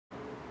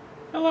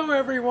Hello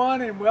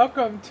everyone and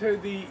welcome to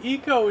the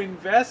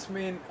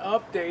EcoInvestment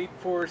update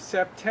for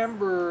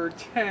September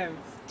 10th,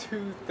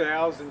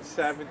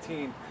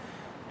 2017.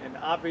 And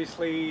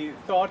obviously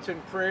thoughts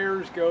and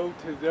prayers go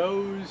to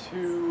those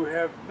who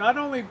have not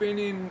only been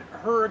in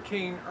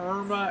Hurricane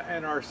Irma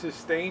and are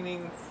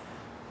sustaining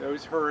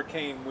those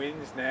hurricane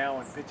winds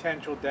now and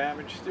potential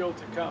damage still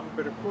to come,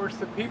 but of course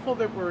the people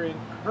that were in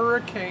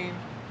Hurricane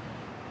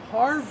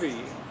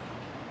Harvey.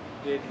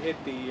 It hit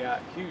the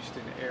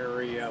Houston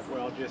area,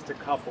 well, just a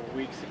couple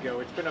weeks ago.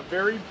 It's been a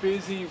very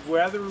busy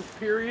weather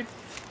period.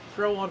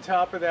 Throw on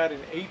top of that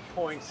an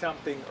 8-point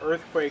something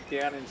earthquake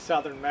down in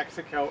southern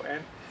Mexico,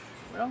 and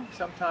well,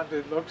 sometimes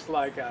it looks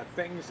like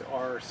things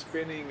are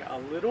spinning a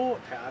little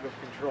out of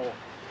control.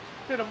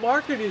 The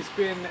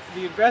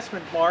the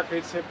investment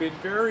markets have been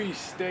very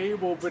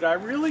stable, but I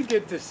really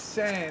get the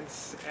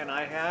sense, and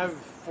I have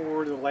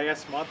for the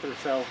last month or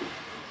so,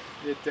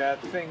 that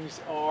things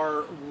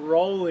are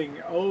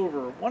rolling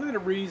over. One of the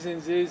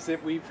reasons is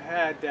that we've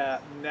had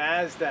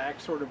NASDAQ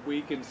sort of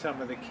weaken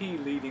some of the key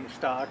leading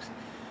stocks.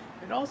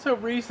 And also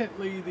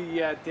recently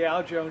the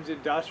Dow Jones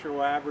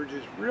Industrial Average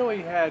has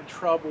really had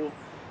trouble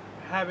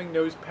having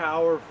those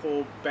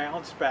powerful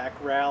bounce back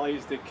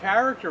rallies that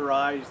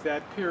characterized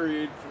that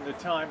period from the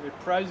time that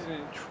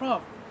President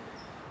Trump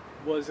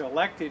was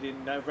elected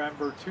in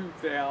November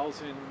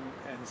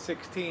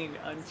 2016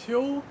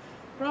 until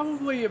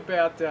probably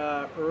about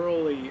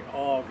early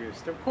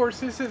August. Of course,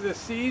 this is a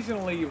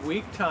seasonally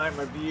weak time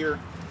of year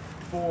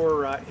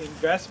for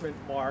investment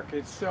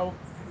markets, so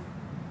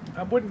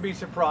I wouldn't be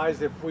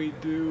surprised if we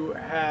do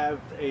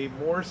have a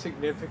more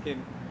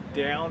significant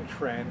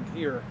downtrend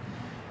here.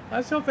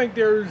 I still think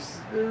there's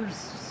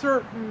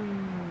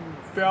certain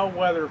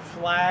bellwether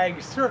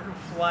flags, certain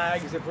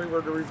flags if we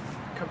were to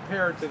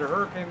compare it to the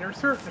hurricane. There's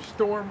certain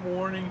storm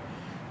warning,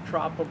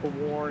 tropical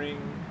warning,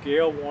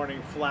 gale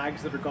warning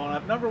flags that are going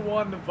up. Number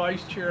one, the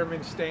Vice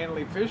Chairman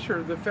Stanley Fischer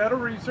of the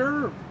Federal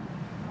Reserve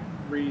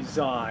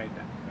resigned.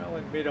 Well,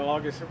 in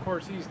mid-August, of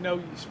course, he's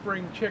no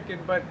spring chicken,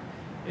 but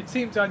it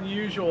seems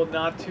unusual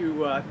not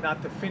to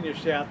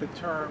finish out the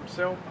term.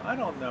 So I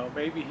don't know.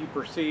 Maybe he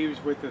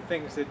perceives with the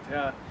things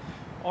that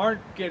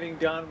aren't getting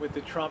done with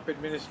the Trump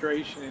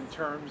administration in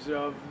terms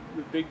of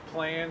the big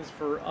plans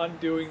for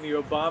undoing the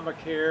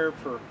Obamacare,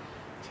 for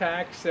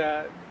tax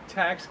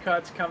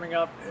cuts coming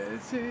up.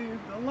 A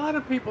lot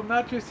of people,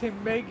 not just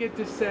him, may get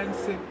the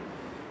sense that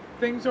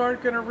things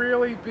aren't going to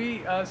really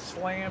be a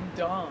slam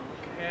dunk.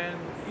 And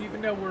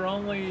even though we're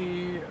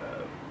only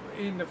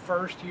in the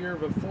first year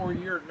of a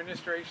 4-year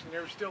administration,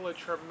 there's still a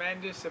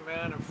tremendous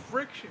amount of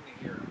friction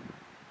here.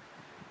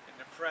 And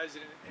the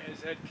president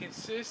has had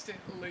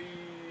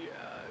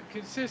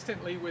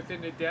consistently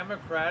within the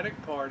Democrat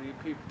Party,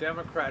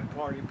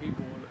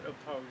 people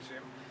oppose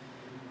him.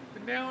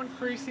 But now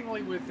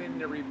increasingly within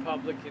the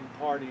Republican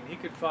Party, and he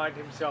could find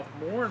himself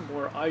more and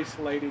more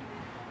isolated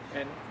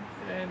and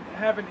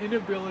have an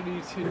inability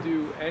to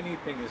do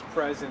anything as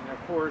president. Of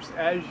course,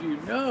 as you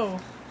know,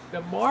 the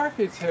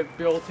markets have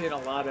built in a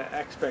lot of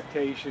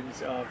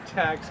expectations of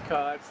tax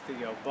cuts, the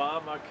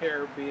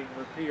Obamacare being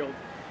repealed,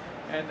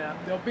 and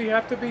there'll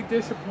have to be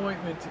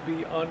disappointment to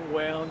be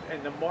unwound,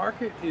 and the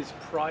market is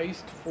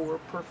priced for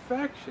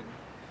perfection.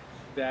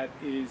 That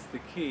is the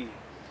key.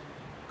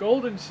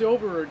 Gold and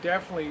silver are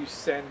definitely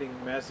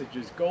sending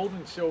messages. Gold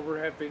and silver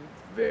have been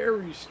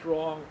very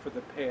strong for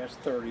the past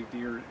 30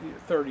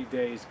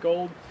 days.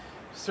 Gold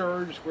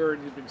surged where it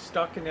had been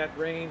stuck in that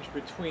range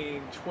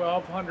between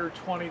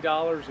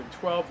 $1,220 and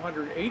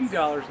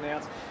 $1,280 an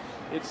ounce.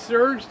 It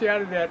surged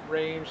out of that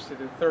range to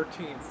the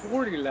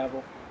 $1,340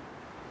 level,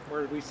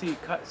 where we see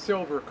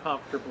silver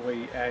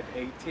comfortably at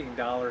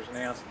 $18 an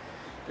ounce.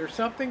 There's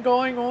something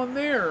going on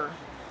there.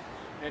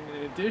 And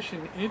in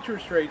addition,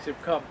 interest rates have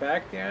come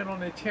back down on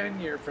the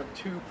 10-year from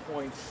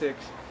 2.6,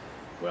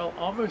 well,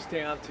 almost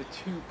down to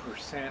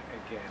 2%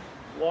 again.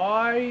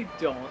 Why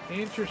don't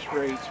interest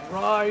rates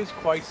rise?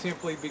 Quite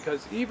simply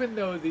because even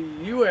though the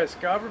U.S.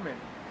 government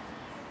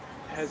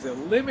has a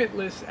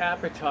limitless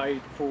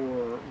appetite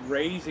for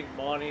raising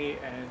money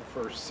and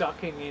for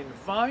sucking in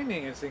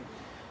financing,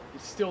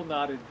 it's still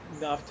not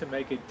enough to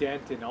make a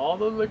dent in all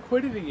the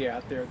liquidity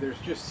out there.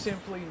 There's just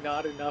simply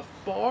not enough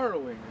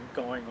borrowing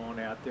going on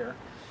out there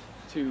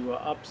to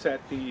upset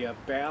the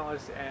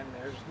balance, and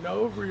there's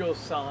no real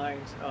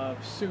signs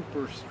of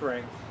super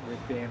strength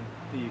within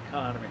the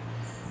economy.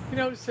 You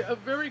know,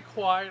 very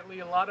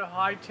quietly, a lot of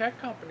high-tech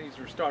companies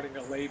are starting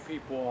to lay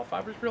people off.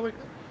 I was really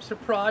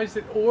surprised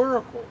that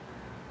Oracle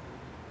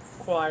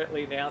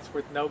quietly announced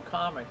with no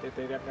comment that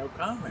they'd have no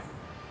comment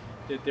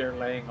that they're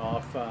laying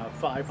off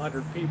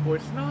 500 people.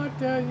 It's not,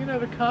 you know,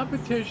 the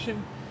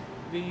competition,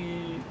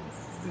 the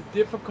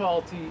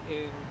difficulty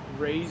in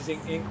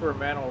raising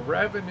incremental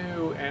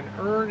revenue and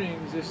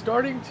earnings is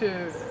starting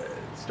to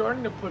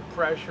put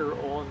pressure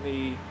on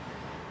the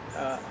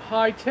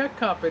high-tech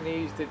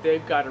companies, that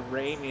they've got to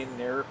rein in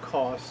their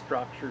cost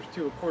structures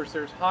too. Of course,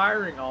 there's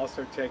hiring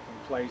also taking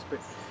place, but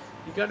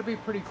you got to be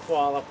pretty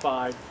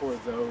qualified for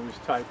those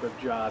type of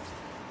jobs.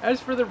 As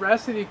for the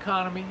rest of the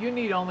economy, you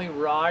need only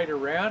ride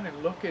around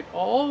and look at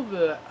all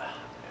the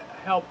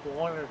help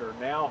wanted or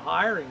now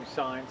hiring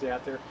signs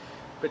out there,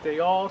 but they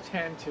all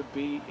tend to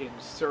be in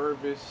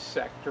service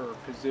sector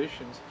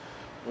positions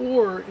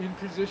or in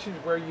positions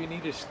where you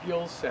need a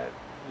skill set,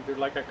 either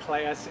like a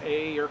Class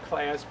A or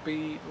Class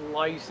B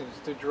license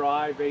to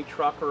drive a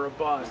truck or a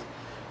bus,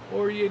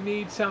 or you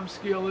need some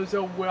skill as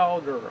a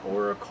welder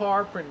or a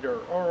carpenter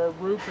or a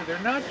roofer. They're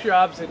not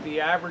jobs that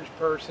the average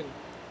person,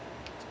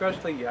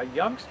 especially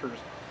youngsters,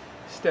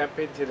 step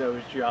into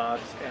those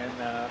jobs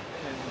and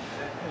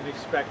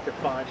expect to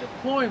find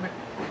employment.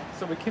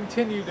 So we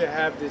continue to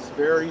have this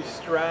very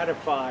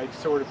stratified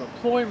sort of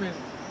employment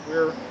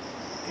where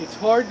it's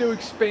hard to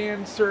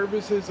expand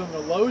services on the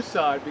low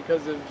side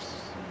because of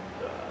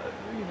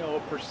a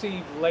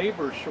perceived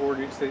labor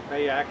shortage that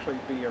may actually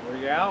be a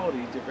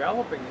reality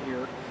developing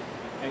here,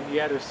 and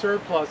yet a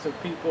surplus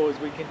of people as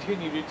we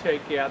continue to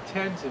take out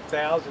tens of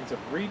thousands of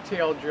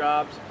retail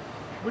jobs,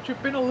 which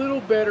have been a little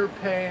better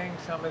paying.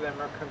 Some of them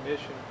are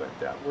commissioned, but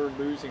we're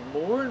losing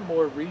more and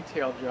more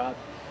retail jobs.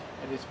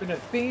 And it's been a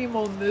theme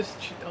on this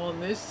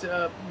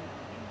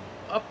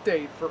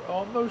update for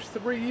almost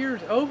 3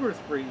 years, over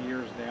 3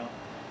 years now,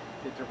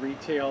 that the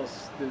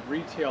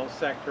retail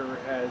sector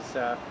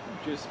has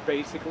just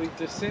basically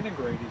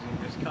disintegrated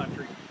in this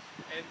country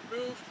and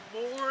moved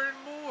more and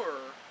more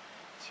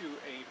to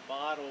a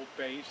model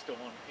based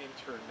on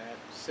internet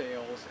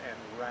sales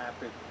and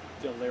rapid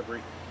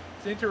delivery.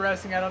 It's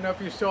interesting, I don't know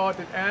if you saw it,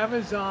 that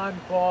Amazon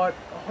bought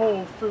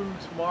Whole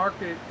Foods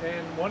Market,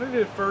 and one of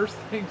the first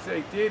things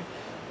they did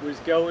was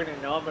go in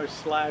and almost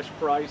slash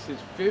prices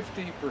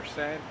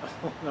 50%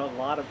 on a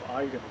lot of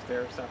items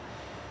there. So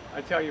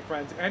I tell you,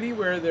 friends,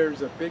 anywhere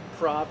there's a big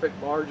profit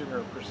margin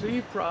or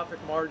perceived profit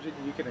margin,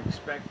 you can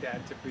expect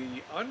that to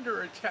be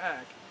under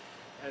attack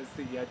as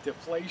the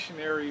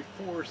deflationary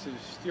forces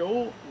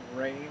still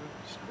reign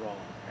strong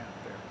out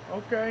there.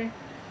 Okay,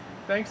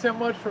 thanks so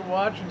much for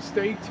watching.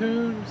 Stay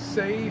tuned,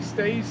 stay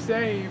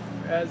safe.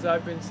 As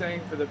I've been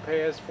saying for the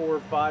past 4 or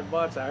 5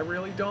 months, I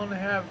really don't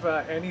have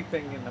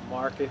anything in the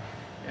market,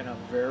 and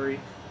I'm very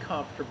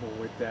comfortable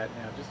with that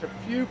now. Just a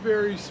few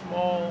very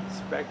small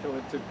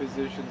speculative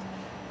positions,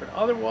 but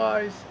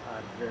otherwise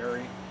I'm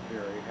very,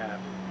 very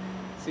happy.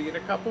 See you in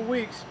a couple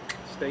weeks.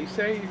 Stay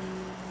safe.